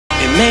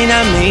may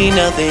not mean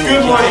nothing.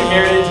 Good morning,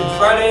 Heritage. It's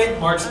Friday,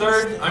 March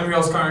 3rd. I'm your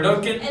host, Connor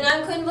Duncan. And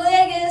I'm Quinn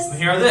Villegas. And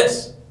here are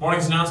this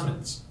morning's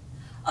announcements.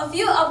 A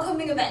few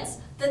upcoming events.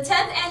 The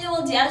 10th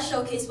Annual Dance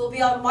Showcase will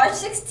be on March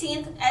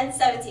 16th and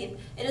 17th.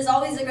 It is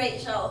always a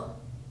great show.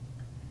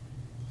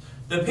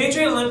 The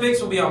Patriot Olympics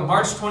will be on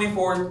March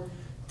 24th.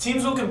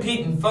 Teams will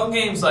compete in fun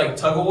games like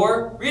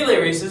tug-of-war, relay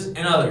races, and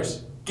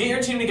others. Get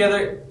your team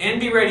together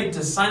and be ready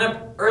to sign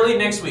up early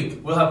next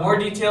week. We'll have more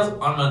details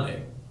on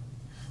Monday.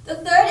 The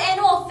 3rd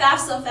Annual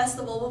FAFSA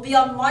Festival will be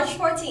on March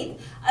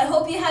 14th. I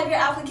hope you have your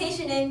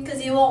application in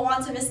because you won't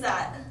want to miss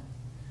that.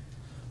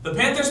 The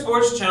Panther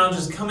Sports Challenge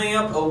is coming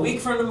up a week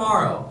from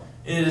tomorrow.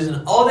 It is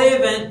an all-day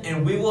event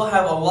and we will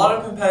have a lot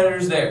of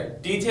competitors there.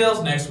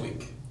 Details next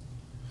week.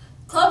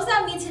 Clubs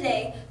that meet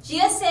today: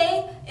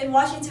 GSA in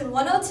Washington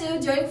 102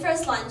 during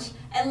first lunch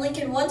and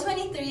Lincoln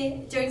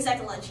 123 during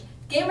second lunch.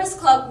 Gamers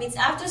Club meets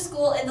after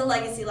school in the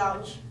Legacy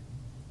Lounge.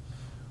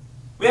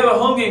 We have a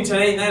home game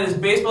today, and that is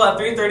baseball at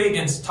 3:30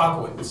 against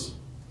Talkowitz.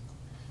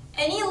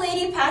 Any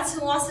Lady Pats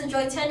who wants to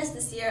join tennis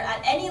this year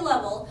at any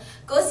level,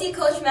 go see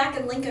Coach Mack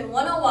in Lincoln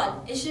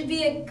 101. It should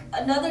be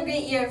another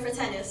great year for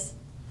tennis.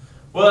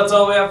 Well, that's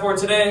all we have for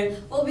today.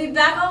 We'll be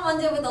back on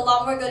Monday with a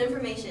lot more good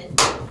information.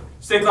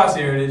 Stay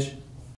classy, Heritage.